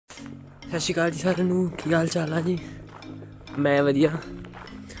सत श्री अकाल जी सारिਆਂ ਨੂੰ ਕੀ ਹਾਲ ਚਾਲ ਆ ਜੀ। मैं वधिया।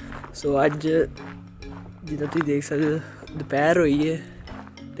 सो अज जिदा तुसीं देख सकदे हो दोपहर होई है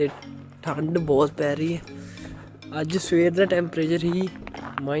ते ठंड बहुत पै रही है। अज सवेर का टैंपरेचर ही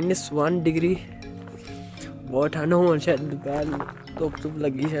 -1 डिग्री। बहुत ठंड हो शायद दोपहर धुप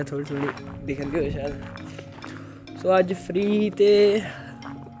लगी शायद थोड़ी थोड़ी दिख रही हो शायद। सो अज फ्री तो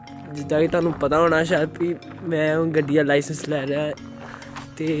जिदा कि तुहानूं पता होना शायद भी मैं गड्डी दा लाइसेंस लै रहा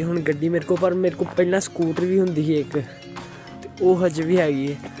तो हुण गड्डी मेरे को पहला स्कूटर भी हुंदी ही एक तो वो हजे भी हैगी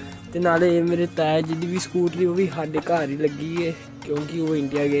है ते नाले मेरे ताया जी दी भी स्कूटरी वो भी साडे घर ही लगी है क्योंकि वो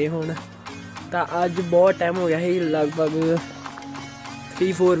इंडिया गए हुण। तो अज बहुत टाइम हो गया ही लगभग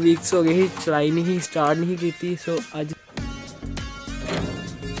 3-4 वीक्स हो गए ही चलाई नहीं स्टार्ट नहीं की। सो अज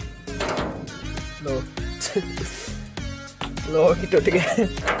लो ही टुट गए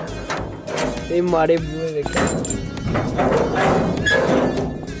ते माड़े बूहे वेखे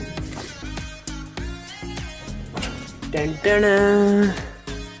टेंटन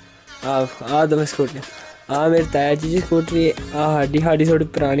आ दो स्कूटी आ मेरे ताया जी स्कूटरी आ साड़ी थोड़ी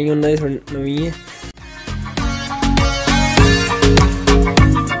पुरानी उन्होंने थोड़ी नवी है।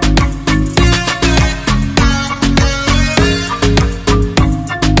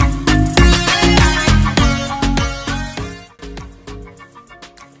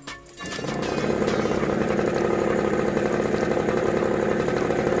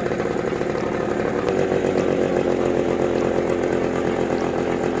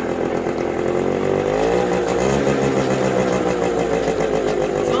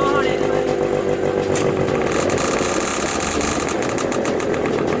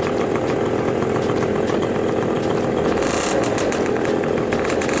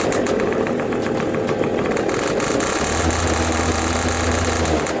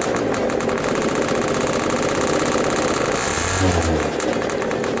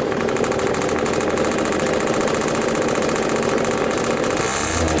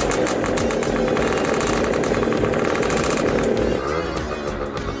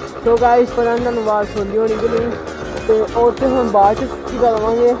 तो गाइस पता नहीं आवाज़ सुननी होनी कि नहीं तो और तो हम बाद च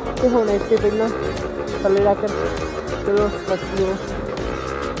लवांगे तो हम इससे पहला थले रख चलो बच्ची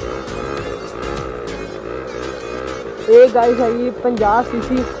ये गाइस है 50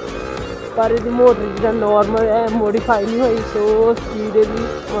 सीसी पर ये मोटर जो नॉर्मल है मोडिफाई नहीं हुई। सो स्पीड भी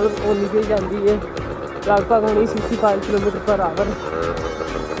मतलब उन्नी ही जाती है लगभग होनी 65 km/h।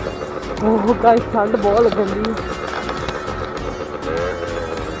 ओह गाइस ठंड बहुत लगती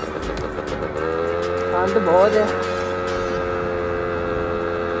ठंड बहुत है।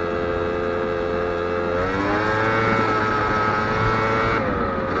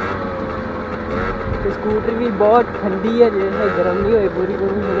 स्कूटर भी बहुत ठंडी है जैसे गर्म नहीं हुई पूरी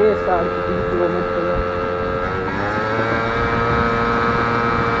पूरी 20 किलोमीटर।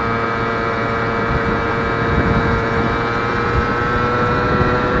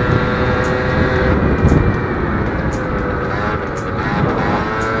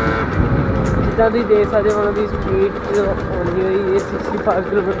 तुम देख सकते हो उन्होंने स्पीड होनी हुई 65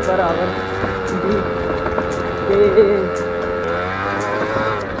 km/h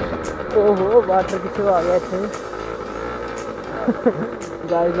ओहो वाटर कितने आ गया इतने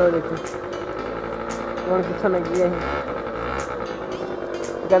गाइस लो देखो हम कितना लग गया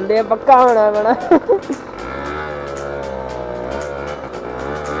गंदे पक्का होना है बड़ा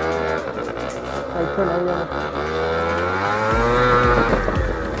अच्छा नहीं जाना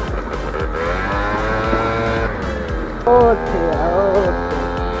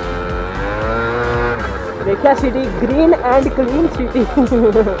देखिए city green and clean city.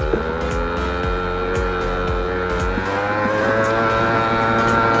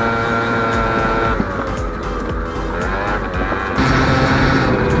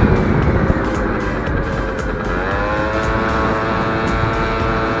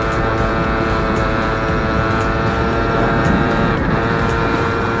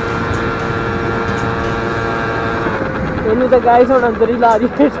 इनू तो गाइस हम अंदर ही ला दी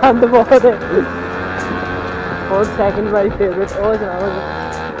ठंड बहुत है। और सेकंड माई फेवरेट और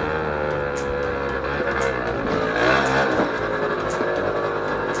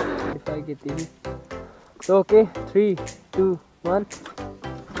तो ओके 3, 2, 1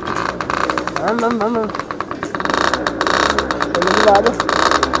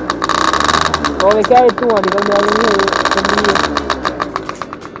 और क्या धुआं निकल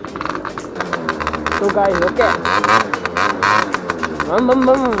तो गाइस ओके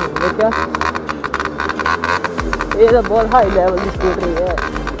क्या ये तो बहुत हाई लेवल की स्कूटरी है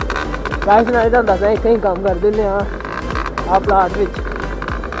गाइस ना दस इतने ही काम कर दें आ प्लाट में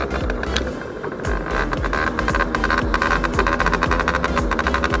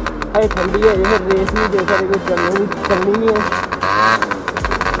हाई ठंडी है फिर रेस नहीं दे सकते, कुछ चलनी नहीं है।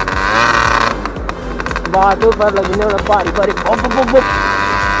 बात ऊपर लगने वाला भारी भारी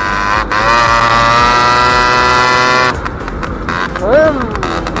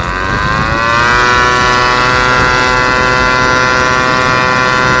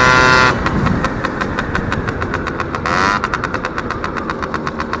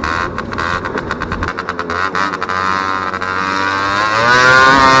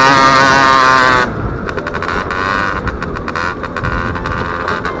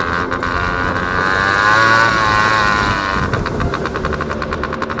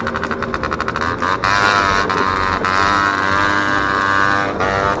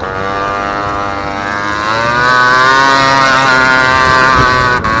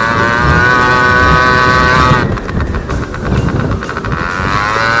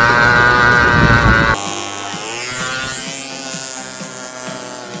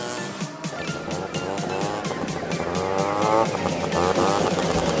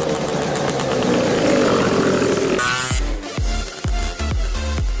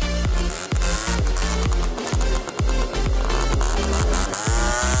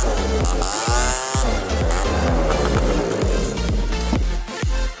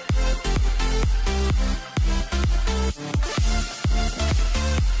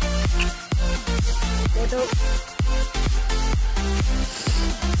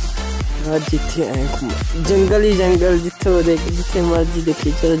जिथे जंगल ही जंगल, जिथे देख जिथे मर्जी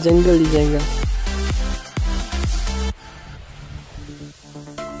देखी चलो जंगल ही जंगल।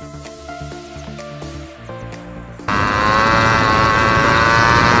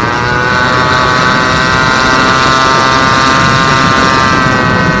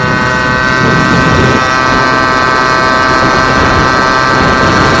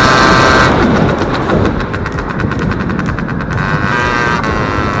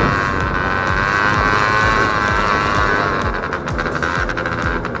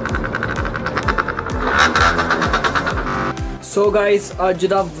 सो गाइस अज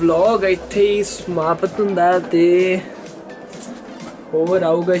दा व्लॉग इत्थे ही समाप्त हुंदा ते होर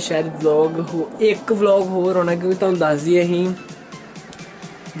आऊगा शायद व्लॉग, एक व्लॉग होर होना क्योंकि तुहानूं दस दिए ही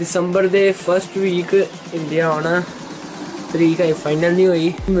दिसंबर दे फर्स्ट वीक इंडिया आना, तरीक अजें फाइनल नहीं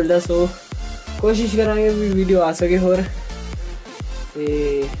हुई मिलदा। सो कोशिश करांगे भी वीडियो आ सके होर ते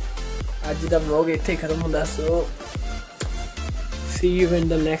अज दा व्लॉग इत्थे खत्म हुंदा। सो सी you in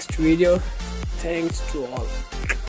the next video, thanks to all.